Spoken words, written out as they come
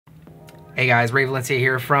Hey guys, Valencia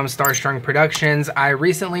here from STARSTRUNG Productions. I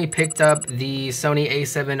recently picked up the Sony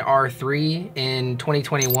a7R III in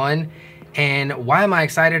 2021. And why am I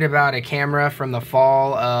excited about a camera from the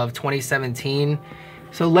fall of 2017?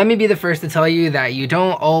 So let me be the first to tell you that you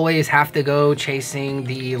don't always have to go chasing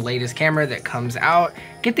the latest camera that comes out.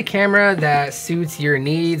 Get the camera that suits your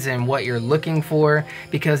needs and what you're looking for,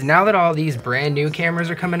 because now that all these brand new cameras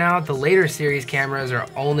are coming out, the later series cameras are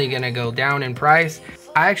only gonna go down in price.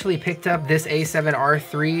 I actually picked up this a7R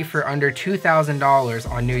III for under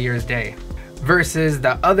 $2,000 on New Year's Day versus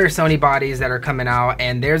the other Sony bodies that are coming out,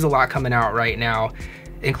 and there's a lot coming out right now,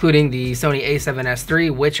 including the Sony a7S III,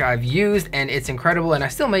 which I've used and it's incredible, and I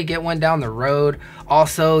still may get one down the road.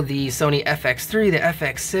 Also the Sony FX3, the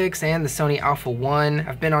FX6, and the Sony Alpha 1.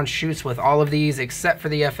 I've been on shoots with all of these except for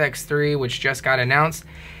the FX3, which just got announced,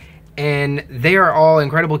 and they are all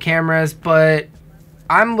incredible cameras, but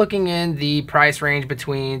I'm looking in the price range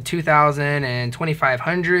between $2,000 and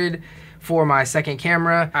 $2,500 for my second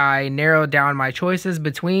camera. I narrowed down my choices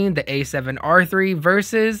between the a7R III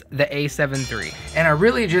versus the a7III. And I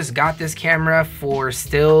really just got this camera for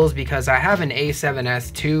stills because I have an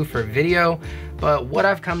a7S II for video, but what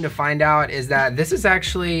I've come to find out is that this is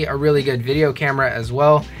actually a really good video camera as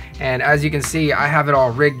well. And as you can see, I have it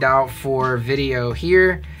all rigged out for video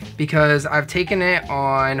here because I've taken it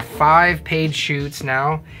on 5 paid shoots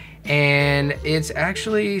now, and it's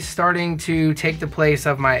actually starting to take the place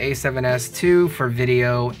of my a7S II for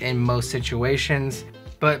video in most situations.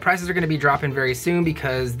 But prices are going to be dropping very soon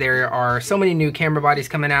because there are so many new camera bodies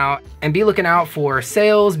coming out, and be looking out for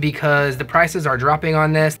sales because the prices are dropping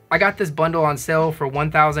on this. I got this bundle on sale for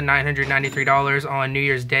 $1,993 on New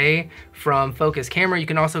Year's Day from Focus Camera. You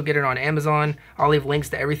can also get it on Amazon. I'll leave links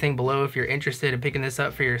to everything below if you're interested in picking this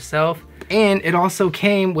up for yourself. And it also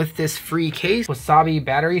came with this free case, Wasabi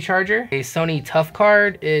battery charger, a Sony Tough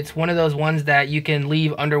card. It's one of those ones that you can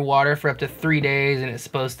leave underwater for up to 3 days, and it's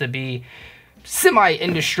supposed to be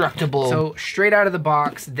semi-indestructible. So straight out of the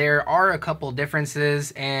box, there are a couple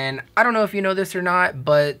differences, and I don't know if you know this or not,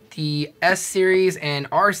 but the S series and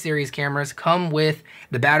R series cameras come with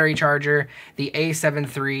the battery charger. The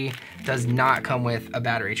a7III does not come with a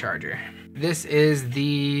battery charger. This is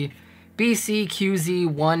the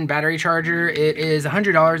BCQZ1 battery charger. It is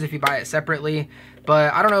 $100 if you buy it separately,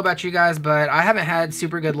 but I don't know about you guys, but I haven't had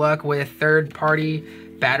super good luck with third-party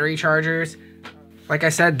battery chargers. Like I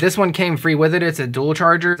said, this one came free with it. It's a dual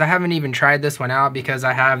charger. I haven't even tried this one out because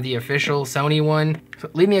I have the official Sony one. So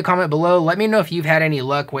leave me a comment below. Let me know if you've had any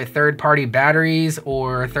luck with third-party batteries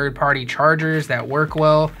or third-party chargers that work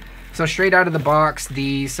well. So straight out of the box,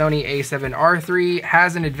 the Sony a7R III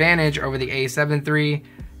has an advantage over the a7 III.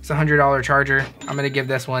 It's a $100 charger. I'm gonna give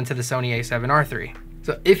this one to the Sony a7R III.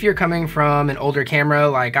 So if you're coming from an older camera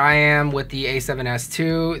like I am with the a7S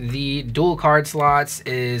II, the dual card slots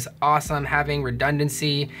is awesome, having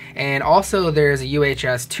redundancy. And also there's a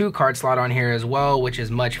UHS 2 card slot on here as well, which is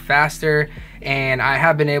much faster. And I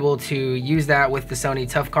have been able to use that with the Sony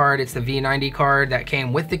Tough card. It's the V90 card that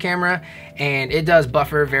came with the camera, and it does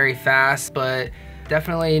buffer very fast, but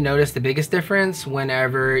definitely notice the biggest difference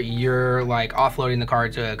whenever you're like offloading the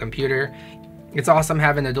card to a computer. It's awesome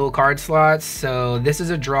having the dual card slots, so this is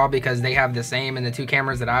a draw because they have the same in the 2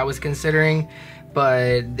 cameras that I was considering, but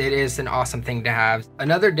it is an awesome thing to have.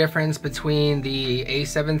 Another difference between the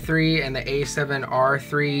a7 III and the a7R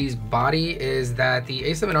III's body is that the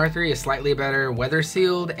a7R III is slightly better weather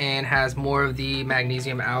sealed and has more of the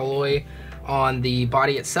magnesium alloy on the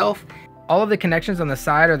body itself. All of the connections on the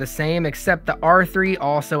side are the same, except the R3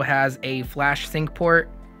 also has a flash sync port.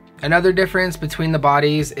 Another difference between the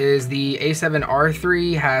bodies is the a7R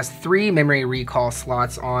III has 3 memory recall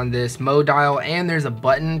slots on this mode dial, and there's a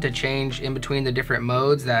button to change in between the different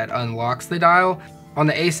modes that unlocks the dial. On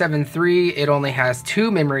the a7 III, it only has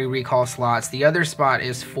 2 memory recall slots. The other spot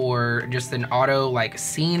is for just an auto like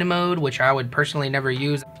scene mode, which I would personally never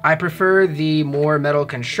use. I prefer the more metal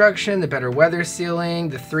construction, the better weather sealing,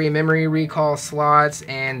 the 3 memory recall slots,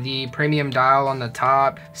 and the premium dial on the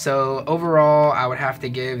top. So overall, I would have to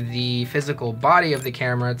give the physical body of the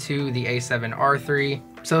camera to the a7R III.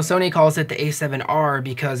 So Sony calls it the a7R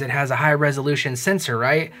because it has a high resolution sensor,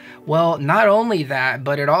 right? Well, not only that,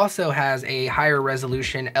 but it also has a higher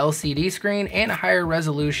resolution LCD screen and a higher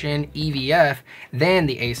resolution EVF than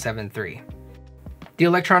the a7 III. The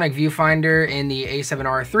electronic viewfinder in the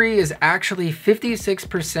a7R III is actually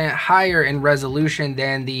 56% higher in resolution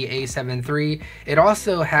than the a7 III. It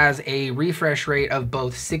also has a refresh rate of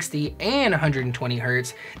both 60 and 120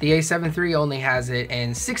 Hz. The a7 III only has it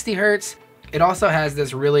in 60 Hz. It also has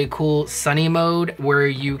this really cool sunny mode where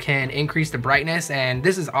you can increase the brightness, and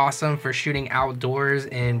this is awesome for shooting outdoors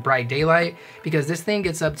in bright daylight because this thing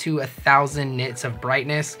gets up to 1,000 nits of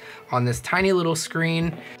brightness on this tiny little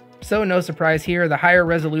screen. So no surprise here, the higher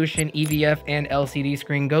resolution EVF and LCD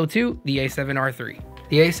screen go to the a7R III.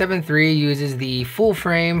 The a7III uses the full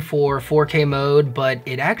frame for 4K mode, but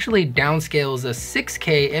it actually downscales a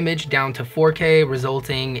 6K image down to 4K,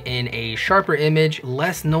 resulting in a sharper image,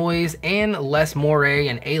 less noise, and less moire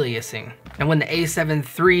and aliasing. And when the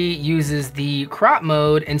a7III uses the crop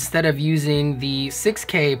mode, instead of using the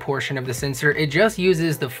 6K portion of the sensor, it just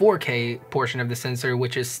uses the 4K portion of the sensor,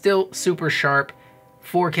 which is still super sharp.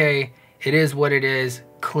 4K, it is what it is,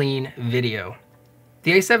 clean video.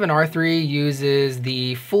 The a7R III uses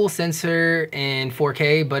the full sensor in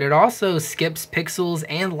 4K, but it also skips pixels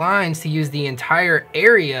and lines to use the entire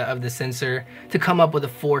area of the sensor to come up with a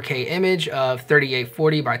 4K image of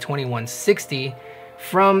 3840 by 2160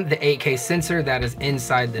 from the 8K sensor that is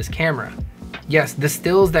inside this camera. Yes, the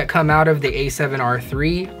stills that come out of the a7R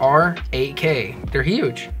III are 8K. They're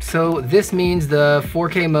huge. So this means the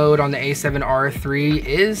 4K mode on the a7R III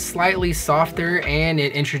is slightly softer and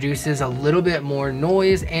it introduces a little bit more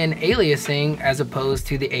noise and aliasing as opposed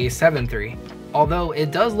to the a7 III. Although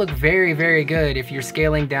it does look very, very good if you're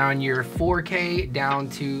scaling down your 4K down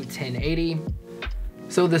to 1080.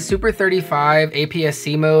 So the Super 35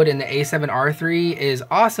 APS-C mode in the a7R III is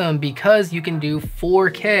awesome because you can do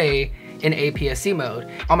 4K in APS-C mode.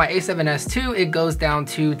 On my a7S II, it goes down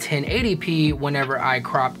to 1080p whenever I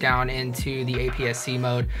crop down into the APS-C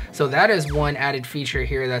mode. So that is one added feature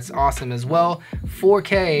here that's awesome as well.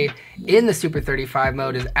 4K in the Super 35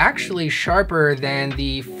 mode is actually sharper than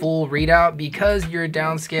the full readout because you're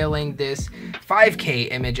downscaling this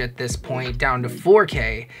 5K image at this point down to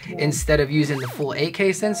 4K instead of using the full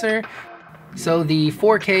 8K sensor. So the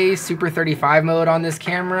 4K Super 35 mode on this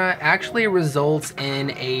camera actually results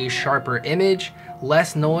in a sharper image,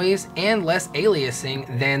 less noise, and less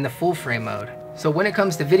aliasing than the full frame mode. So when it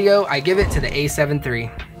comes to video, I give it to the a7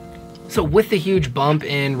 III. So with the huge bump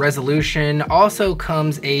in resolution also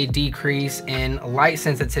comes a decrease in light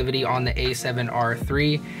sensitivity on the a7R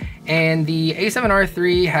III. And the a7R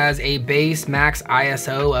III has a base max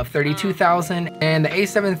ISO of 32,000 and the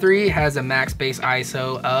a7 III has a max base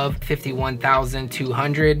ISO of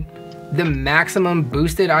 51,200. The maximum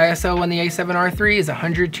boosted ISO on the a7R III is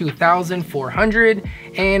 102,400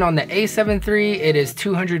 and on the a7 III it is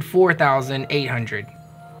 204,800.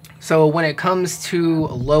 So when it comes to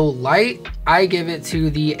low light, I give it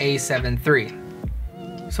to the a7 III.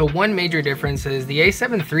 So one major difference is the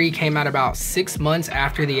a7 III came out about 6 months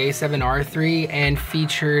after the a7R III and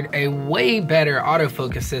featured a way better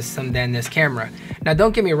autofocus system than this camera. Now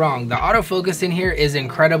don't get me wrong, the autofocus in here is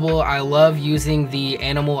incredible. I love using the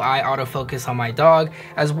animal eye autofocus on my dog,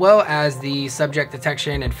 as well as the subject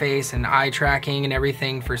detection and face and eye tracking and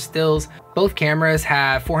everything for stills. Both cameras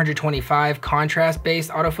have 425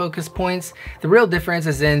 contrast-based autofocus points. The real difference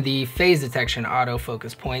is in the phase detection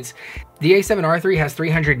autofocus points. The a7R III has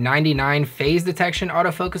 399 phase detection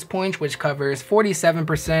autofocus points, which covers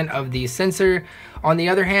 47% of the sensor. On the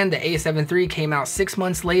other hand, the a7 III came out 6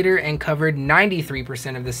 months later and covered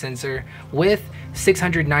 93% of the sensor with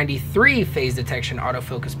 693 phase detection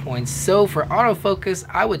autofocus points. So for autofocus,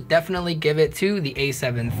 I would definitely give it to the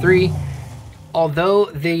a7 III. Although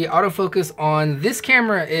the autofocus on this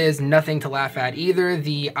camera is nothing to laugh at either,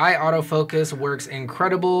 the eye autofocus works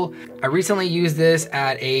incredible. I recently used this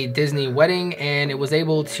at a Disney wedding and it was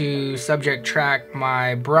able to subject track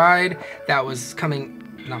my bride that was coming,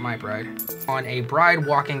 not my bride, on a bride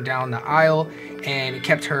walking down the aisle, and it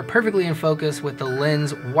kept her perfectly in focus with the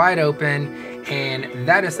lens wide open, and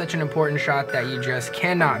that is such an important shot that you just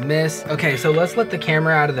cannot miss. Okay, so let's let the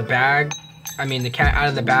camera out of the bag. The cat out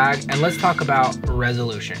of the bag, and let's talk about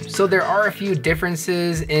resolution. So there are a few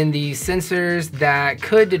differences in the sensors that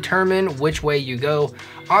could determine which way you go.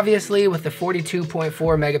 Obviously, with the 42.4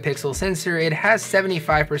 megapixel sensor, it has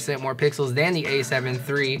 75% more pixels than the a7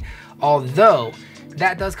 III, although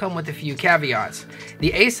that does come with a few caveats.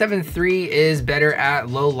 The a7 III is better at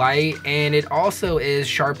low light and it also is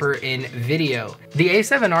sharper in video. The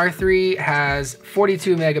a7R III has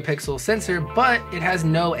 42 megapixel sensor, but it has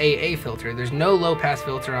no AA filter. There's no low pass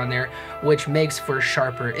filter on there, which makes for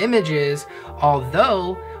sharper images,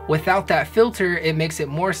 although without that filter, it makes it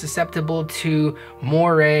more susceptible to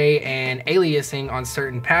moire and aliasing on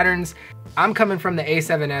certain patterns. I'm coming from the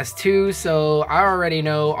a7S II, so I already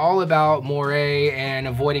know all about moire and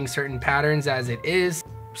avoiding certain patterns as it is.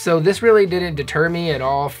 So this really didn't deter me at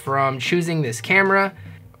all from choosing this camera.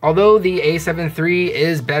 Although the a7 III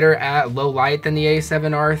is better at low light than the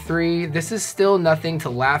a7R III, this is still nothing to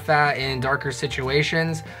laugh at in darker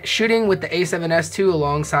situations. Shooting with the a7S II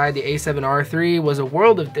alongside the a7R III was a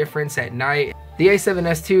world of difference at night. The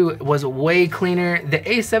a7S II was way cleaner. The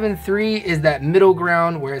a7 III is that middle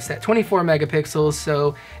ground where it's at 24 megapixels,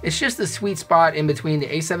 so it's just the sweet spot in between the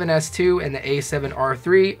a7S II and the a7R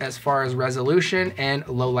III as far as resolution and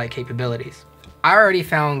low light capabilities. I already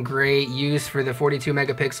found great use for the 42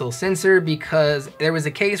 megapixel sensor because there was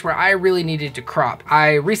a case where I really needed to crop.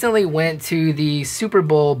 I recently went to the Super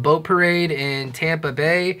Bowl boat parade in Tampa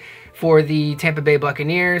Bay for the Tampa Bay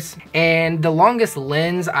Buccaneers, and the longest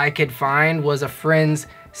lens I could find was a friend's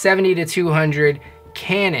 70-200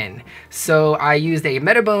 Canon. So I used a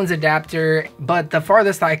Metabones adapter, but the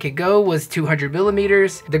farthest I could go was 200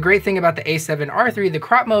 millimeters. The great thing about the a7R III, the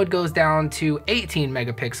crop mode goes down to 18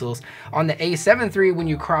 megapixels. On the a7 III, when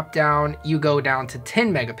you crop down, you go down to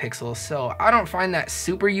 10 megapixels. So I don't find that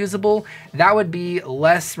super usable. That would be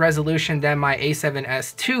less resolution than my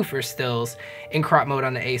a7S II for stills in crop mode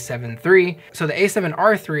on the a7 III. So the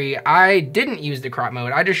a7R III, I didn't use the crop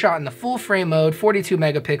mode. I just shot in the full frame mode, 42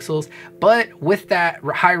 megapixels, but with that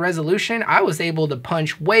high resolution, I was able to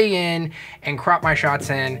punch way in and crop my shots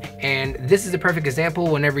in. And this is a perfect example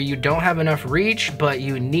whenever you don't have enough reach, but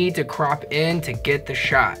you need to crop in to get the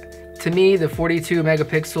shot. To me, the 42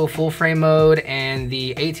 megapixel full frame mode and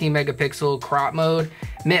the 18 megapixel crop mode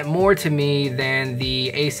meant more to me than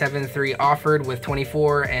the a7 III offered with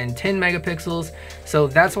 24 and 10 megapixels. So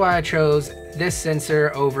that's why I chose this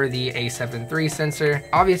sensor over the a7 III sensor.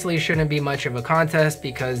 Obviously shouldn't be much of a contest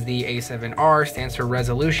because the a7R stands for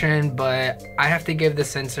resolution, but I have to give the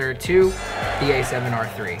sensor to the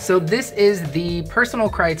a7R III. So this is the personal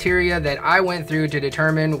criteria that I went through to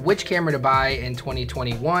determine which camera to buy in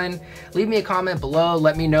 2021. Leave me a comment below,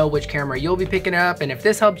 let me know which camera you'll be picking up, and if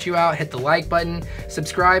this helped you out, hit the like button,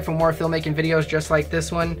 subscribe for more filmmaking videos just like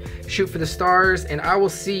this one, shoot for the stars, and I will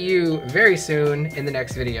see you very soon in the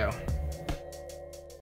next video.